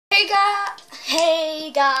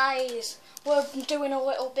Hey guys, we're doing a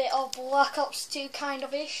little bit of Black Ops 2 kind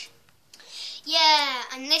of ish. Yeah,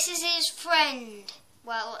 and this is his friend.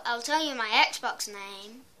 Well, I'll tell you my Xbox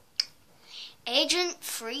name. Agent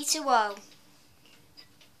 320.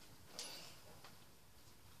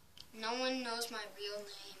 No one knows my real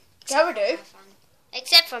name. Yeah, we do.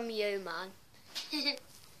 Except from you, man.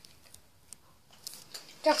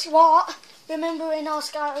 Guess what? Remember in our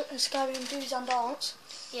Skyrim do's and don'ts?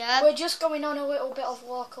 Yeah. We're just going on a little bit of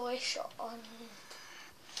local-ish on...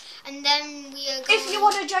 And then we are going... If you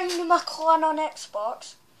want to join my clan on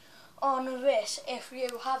Xbox, on this, if you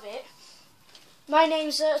have it, my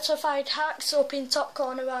name's Certified Hacks up in top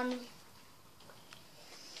corner,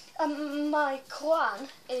 and my clan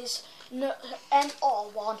is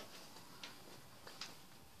NR1.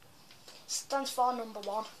 Stands for number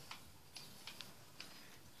 1.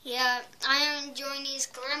 Yeah, I haven't joined his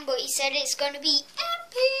clan, but he said it's going to be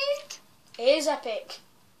epic. It is epic.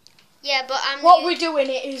 Yeah, but we're doing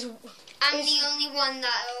it is... I'm the only one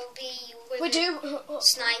that will be with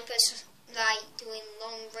snipers, like doing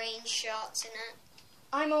long range shots in it.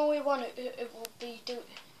 I'm only one who will be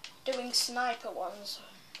doing sniper ones.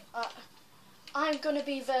 I'm going to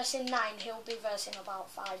be versing 9, he'll be versing about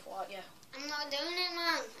 5, won't you? I'm not doing it,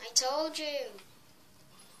 man. I told you.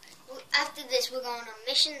 After this, we're going on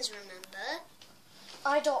missions, remember?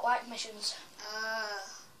 I don't like missions.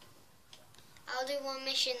 I'll do one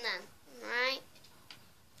mission then, right?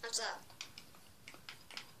 What's that?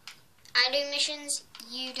 I do missions,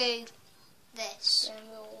 you do this. Same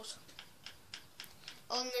rules.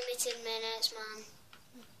 Unlimited minutes, man.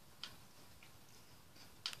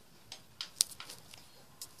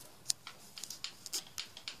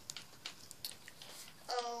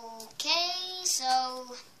 Okay,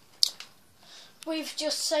 so... We've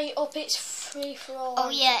just set up it's free for all. Oh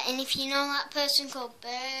yeah, and if you know that person called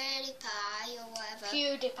Birdie Pie or whatever,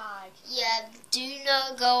 PewDiePie. yeah, do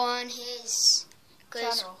not go on his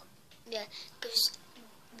channel. Yeah, because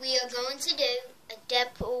we are going to do a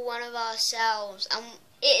Deadpool one of ourselves, and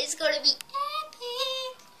it is going to be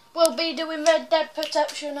epic. We'll be doing Red Dead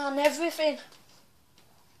Protection and everything.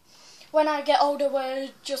 When I get older, we're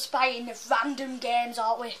just buying random games,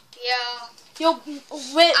 aren't we? Yeah. We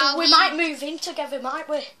might move in together, might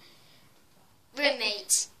we?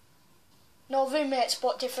 Roommates. No, roommates,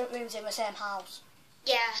 but different rooms in the same house.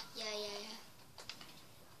 Yeah.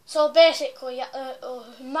 So basically,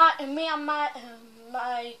 me and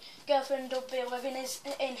my girlfriend will be living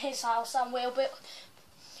in his house, and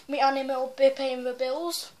me and him will be paying the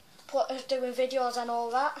bills, doing videos and all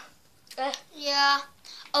that. Yeah.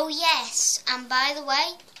 Oh yes, and by the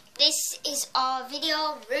way, this is our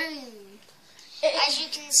video room. As you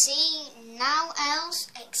can see, now else,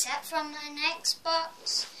 except from an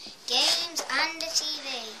Xbox, games and a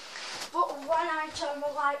TV. But when I turn the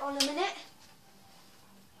light on a minute...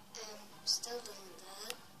 Still doesn't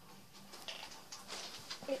do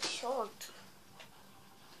it. It should.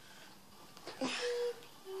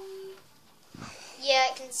 Yeah,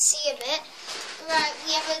 I can see a bit. Right,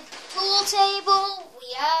 we have a pool table, we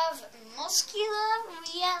have muscular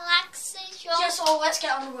relaxation. Just so let's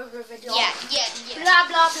get on with the video. Yeah. Blah,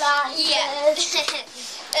 blah, blah. Yeah.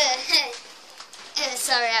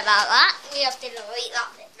 Sorry about that. We have to delete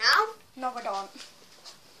that bit now. No, we don't.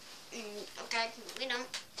 Okay, we don't.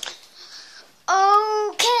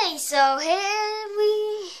 Okay, so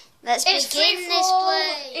let's begin this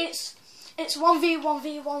play. It's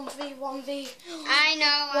 1v1v1v1v. I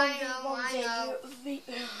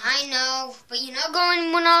know, but you're not going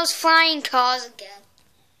in one of those flying cars again.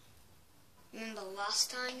 Remember last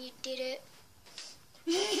time you did it?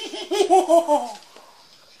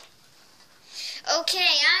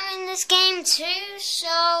 Okay, I'm in this game too,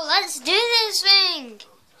 so let's do this thing.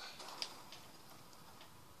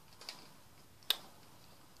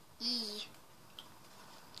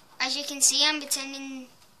 As you can see, I'm pretending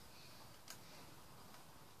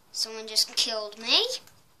someone just killed me.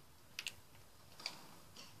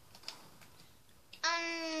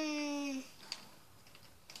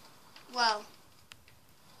 Well,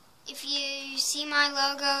 if you see my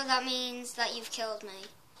logo, that means that you've killed me.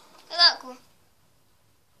 Is that cool?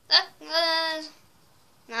 No,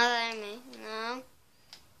 that ain't me. No.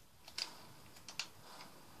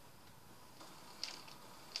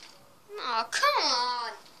 Oh, come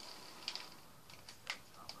on.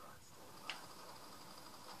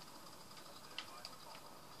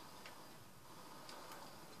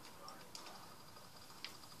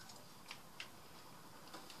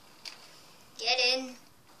 Get in.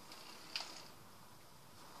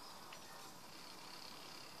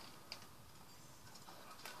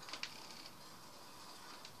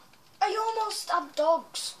 almost stabbed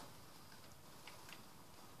dogs.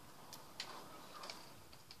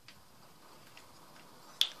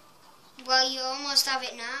 Well, you almost have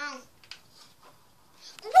it now.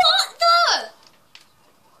 What the?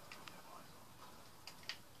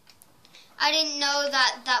 I didn't know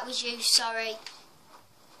that was you, sorry.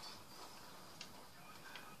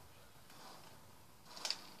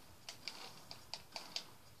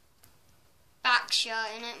 Back shot,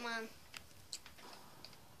 innit, man?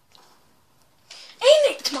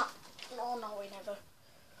 Ain't it, man? No, no, we never.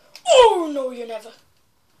 Oh, no, you never.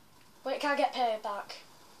 Wait, can I get paid back?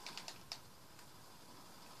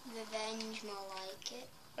 Revenge, more like it.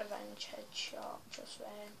 Revenge headshot, just there.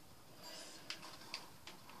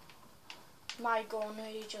 My gun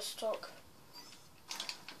he just took.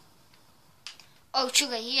 Oh,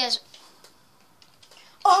 sugar, he has.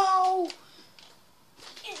 Oh!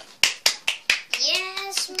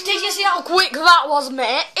 Yes, man. Did you see how quick that was,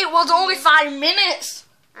 mate? It was only 5 minutes.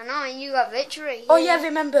 I know, and you got victory. Oh yeah,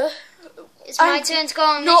 remember? It's my turn to go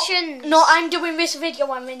on missions. No, I'm doing this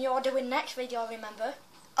video and then you're doing next video, remember?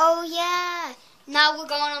 Oh yeah. Now we're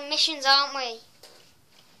going on missions, aren't we?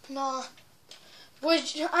 No.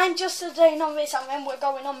 I'm just doing on this and then we're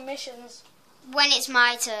going on missions. When it's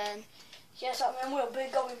my turn. Yes, and then we'll be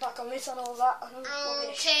going back on this and all that.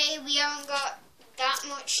 Okay, we haven't got that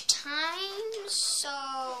much time, so...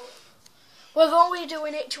 We're only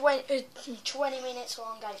doing it 20 minutes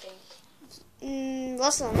long, I think.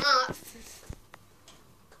 Less than that.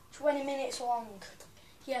 20 minutes long.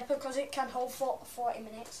 Yeah, because it can hold 40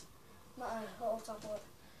 minutes.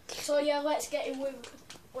 So yeah, let's get in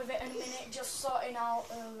with it in a minute, just sorting out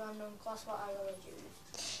a random class what I always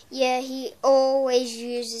use. Yeah, he always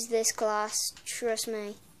uses this class, trust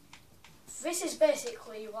me. This is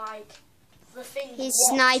basically like the thing. His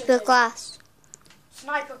sniper class.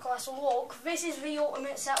 Sniper class, look, this is the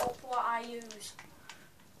ultimate setup what I use.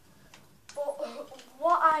 But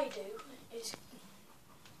what I do is...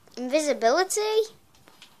 Invisibility? You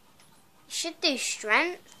should do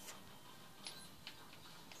strength.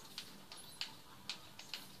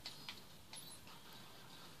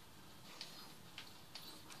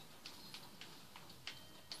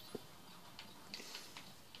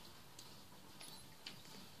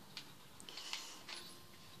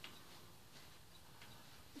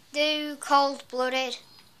 Do cold-blooded.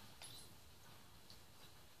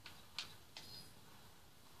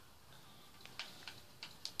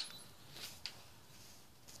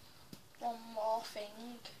 One more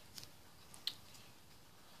thing.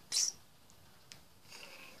 Psst.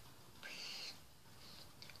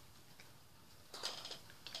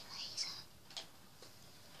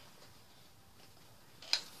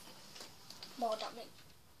 More damage.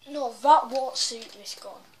 No, that won't suit this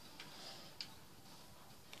gun.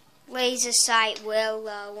 Laser sight will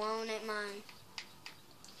though, won't it, man?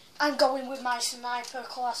 I'm going with my sniper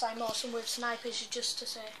class. I'm awesome with snipers, just to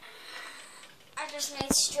say. I just need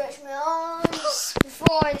to stretch my arms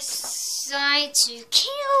before I decide to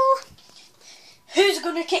kill. Who's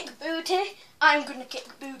gonna kick booty? I'm gonna kick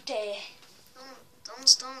booty. Don't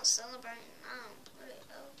start celebrating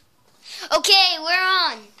now. Okay, we're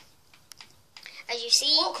on. As you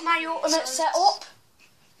see, look, my ultimate setup.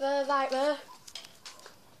 There, right there.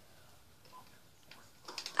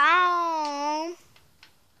 Ow.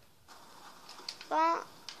 What?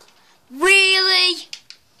 Really?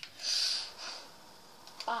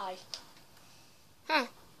 Bye. Huh.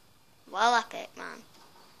 Well epic, man.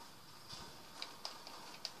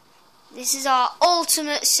 This is our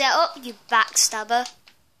ultimate setup, you backstabber.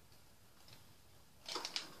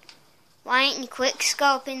 Why ain't you quick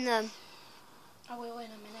scoping them? I will in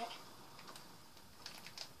a minute.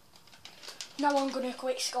 Now I'm gonna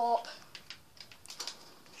quick scope.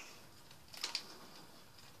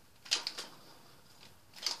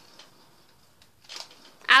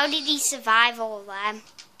 How did he survive all of them?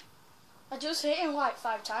 I just hit him like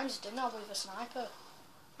 5 times, didn't I, with a sniper?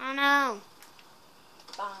 I know.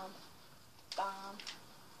 Bam. Bam.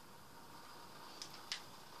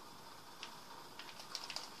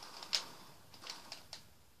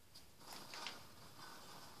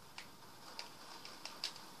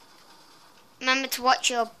 Remember to watch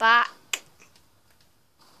your back.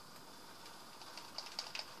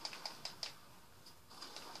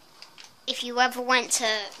 If you ever went to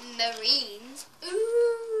Marines.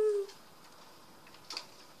 Ooh.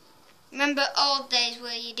 Remember old days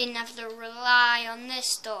where you didn't have to rely on this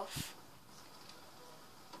stuff?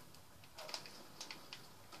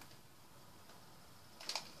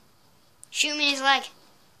 Shoot me in his leg.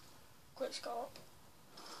 Quick scope.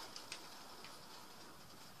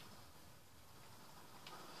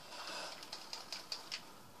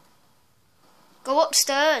 Go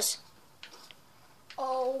upstairs.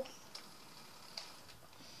 Oh.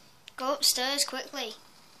 Go upstairs quickly.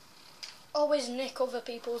 Always nick other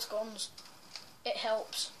people's guns. It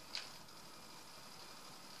helps.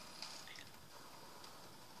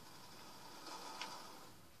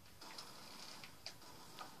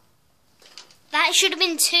 That should have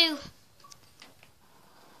been 2.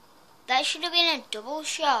 That should have been a double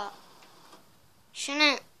shot.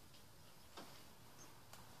 Shouldn't it?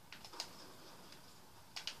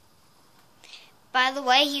 By the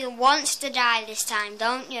way, you wants to die this time,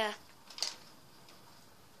 don't you?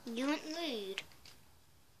 You ain't lewd.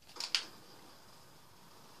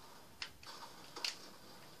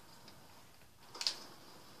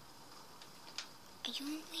 You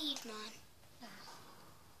ain't lead, man. No.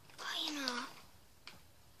 Why you not?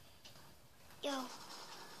 Yo.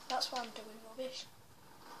 That's why I'm doing rubbish.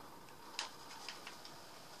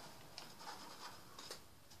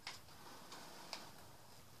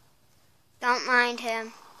 Don't mind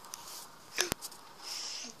him.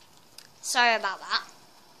 Sorry about that.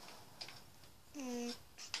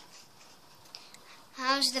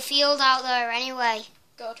 How's the field out there anyway?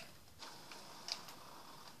 Good.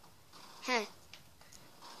 Huh.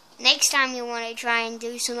 Next time you want to try and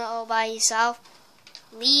do something all by yourself,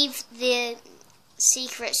 leave the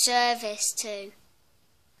Secret Service too.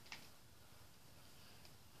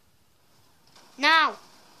 Now,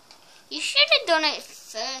 you should have done it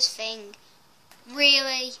first thing.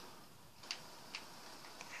 Really?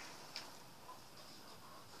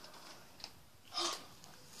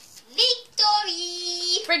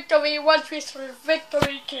 Victory! Victory, one twist for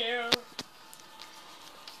victory kill.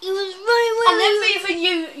 He was running away. I never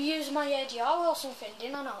even used my ADR or something,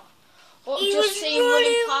 didn't I not? But just see him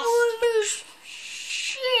running past.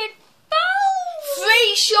 Shit.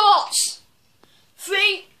 3 shots!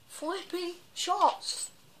 3 flipping shots.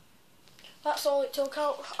 That's all it took.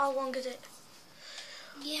 How long is it?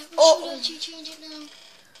 Yeah, we should actually change it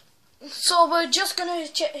now. So we're just going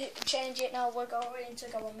to change it now. We're going to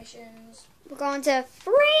go on missions. We're going to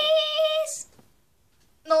freeze.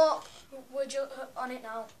 No, we're just on it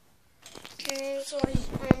now. Okay, Sorry.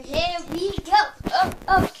 and here we go.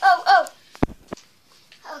 Oh.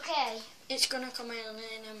 Okay. It's going to come in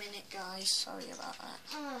a minute, guys. Sorry about that.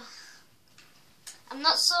 I'm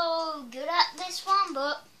not so good at this one,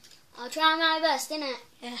 but I'll try my best, innit?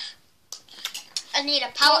 Yeah. I need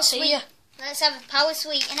a power Can't see suite. you. Let's have a power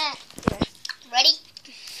suite, innit? Yeah. Ready?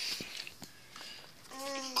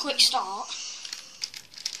 Quick start.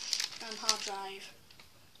 And hard drive.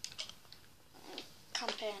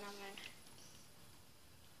 Campaign, I'm in.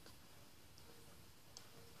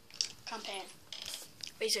 Campaign.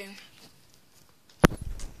 Resume.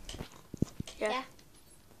 Yeah.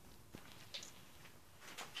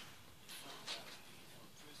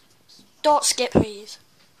 Don't skip, please.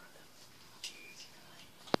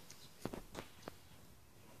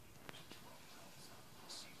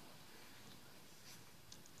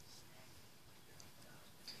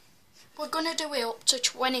 We're going to do it up to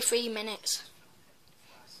 23 minutes.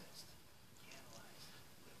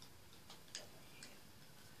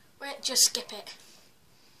 Wait, just skip it.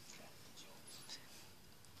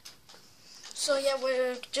 So yeah,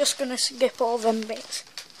 we're just going to skip all them bits.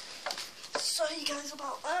 Sorry guys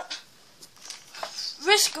about that.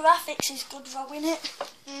 This graphics is good though,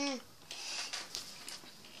 innit?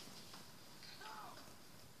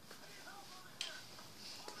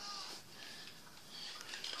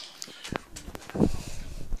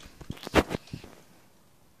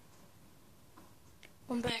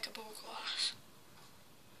 Unbreakable glass.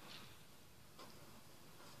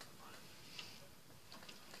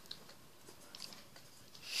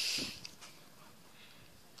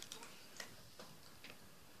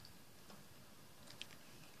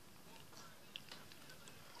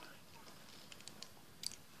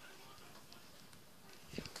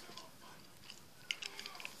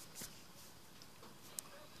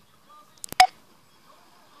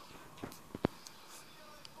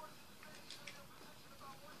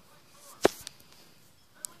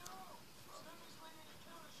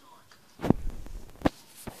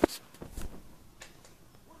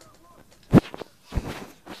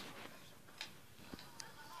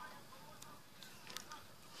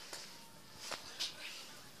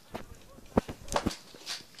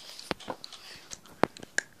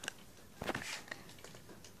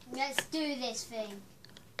 Let's do this thing.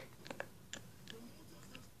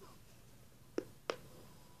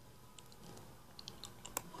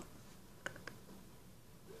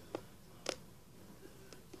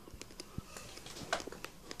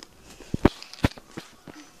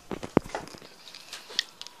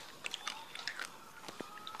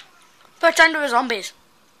 Pretend we're zombies.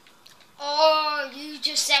 Oh, you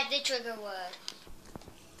just said the trigger word.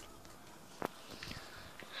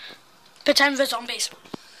 Pretend we're zombies.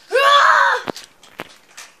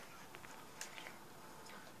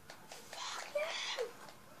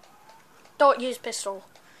 Don't use pistol.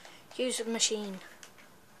 Use a machine.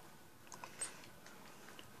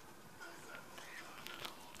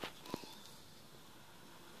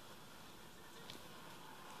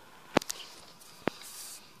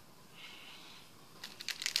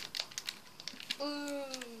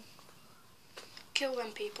 Kill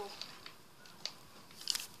them people.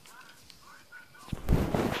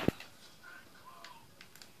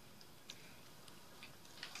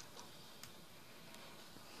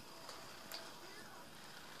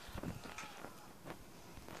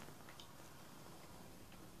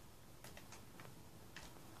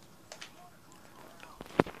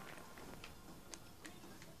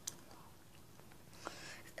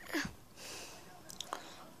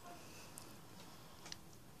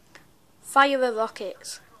 Fire the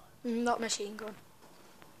rockets, not machine gun.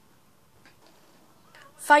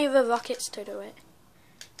 Fire the rockets to do it.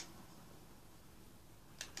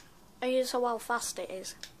 Are you so how fast it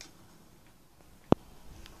is?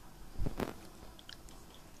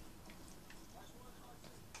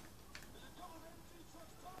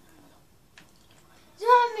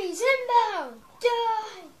 Zombies inbound!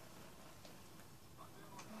 Die!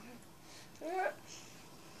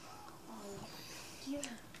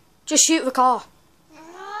 Just shoot the car.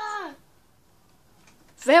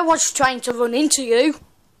 They was trying to run into you.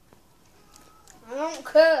 I don't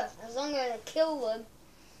care, as long as I kill them.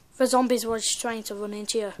 The zombies was trying to run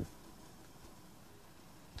into you.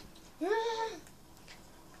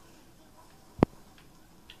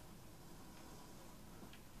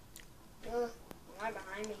 Right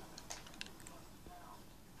behind me.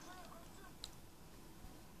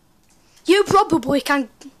 You probably can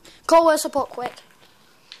call us support quick.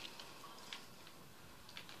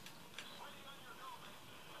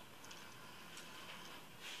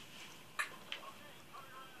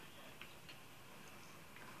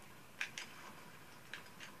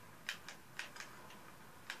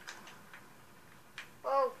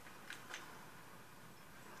 Oh.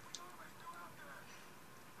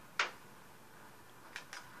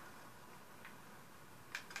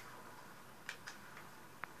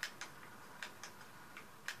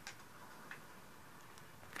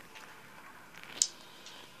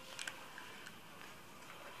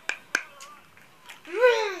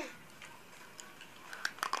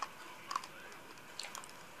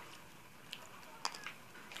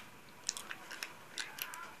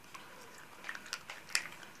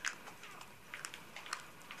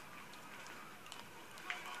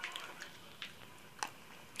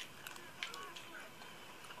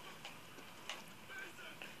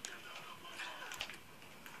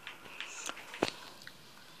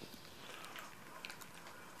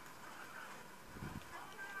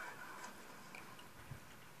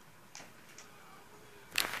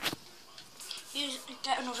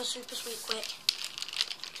 Get another super sweet quick.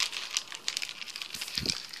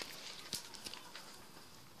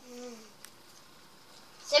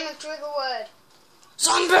 Say my trigger word.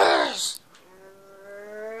 Zombies!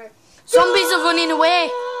 Zombies are running away.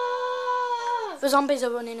 The zombies are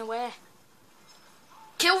running away.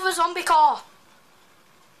 Kill the zombie car.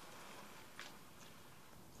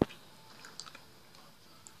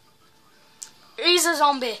 He's a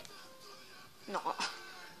zombie. No.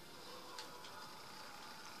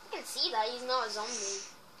 I can see that he's not a zombie.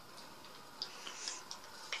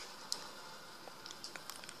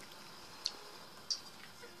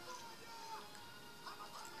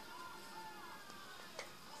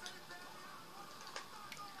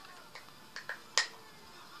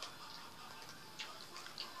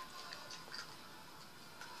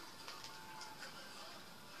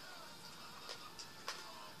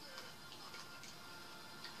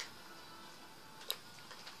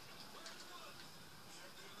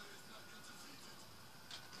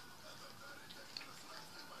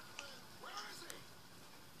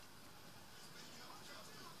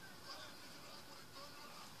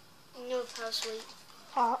 No, how sweet.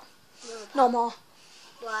 What? No more.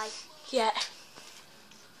 Why? Yeah.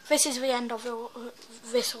 This is the end of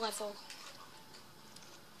this level.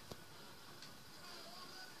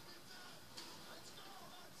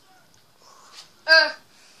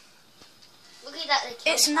 Look at that.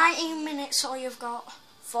 It's 19 minutes, so you've got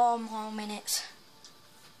 4 more minutes.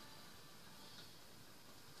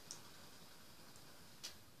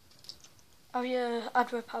 Have you had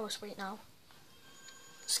the power suite now?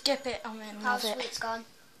 Skip it and then Power have it. suite's gone.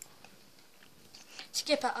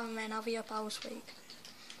 Skip it and then have your power suite.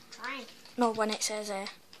 Fine. No, when it says A.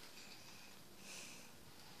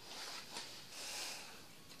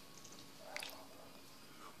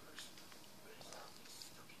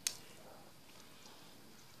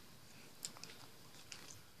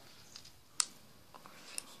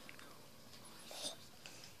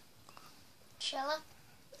 Shall I?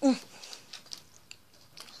 Mm.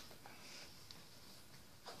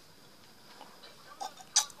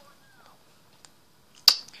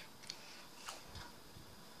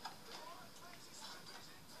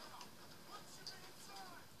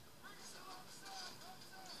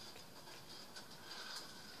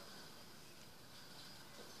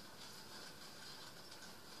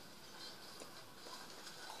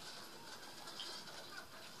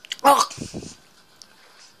 Oh.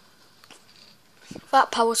 That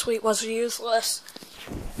power sweep was useless.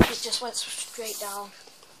 It just went straight down.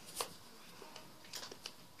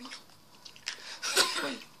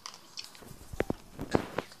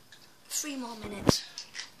 Three more minutes.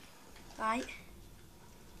 Right.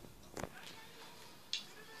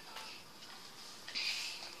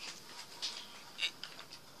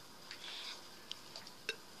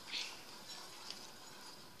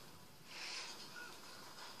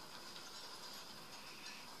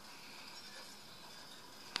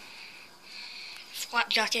 Flak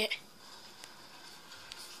jacket.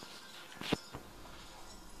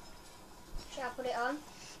 Shall I put it on?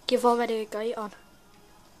 You've already got it on.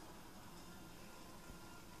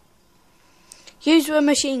 Use the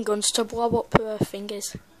machine guns to blow up her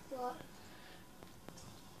fingers. What?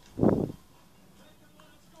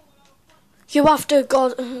 You have to go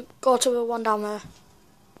to the one down there.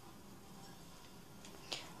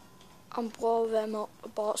 And blow them up,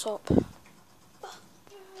 boats up.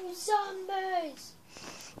 Zombies!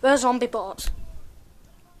 They're zombie boats.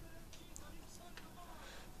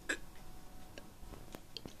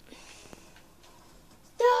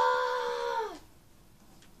 Ah!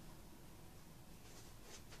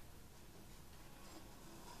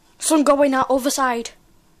 Some going out other side.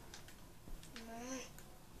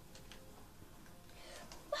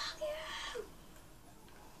 Fuck you!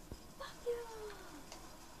 Fuck you!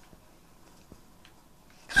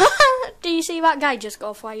 Do you see that guy just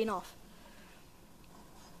go flying off?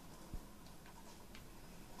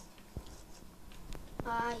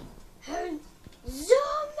 I hate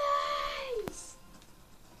zombies!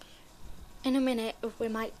 In a minute we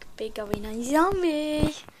might be going on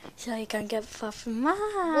zombie. So you can get fucking mad.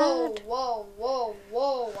 Whoa, whoa, whoa,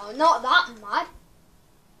 whoa. I'm not that mad.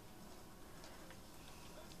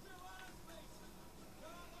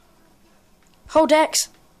 Hold X.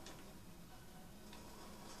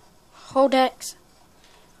 Hold X.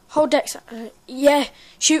 Hold X. Yeah,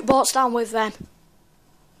 shoot boats down with them.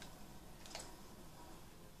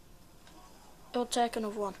 I'll take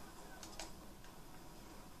another one.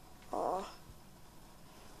 Oh.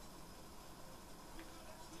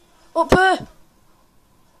 Up here!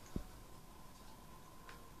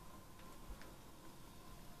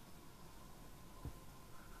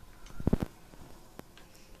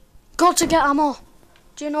 Go to get ammo.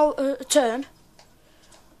 Do you know, turn?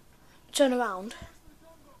 Turn around.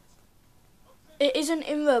 It isn't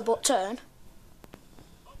in there, but turn.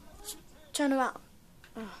 Turn around.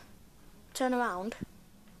 Turn around.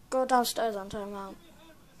 Go downstairs and turn around.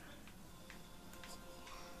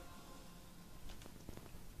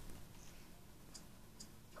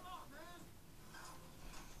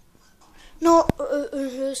 No,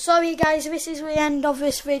 sorry guys, this is the end of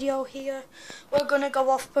this video here. We're gonna go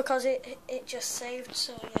off because it just saved,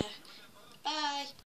 so yeah.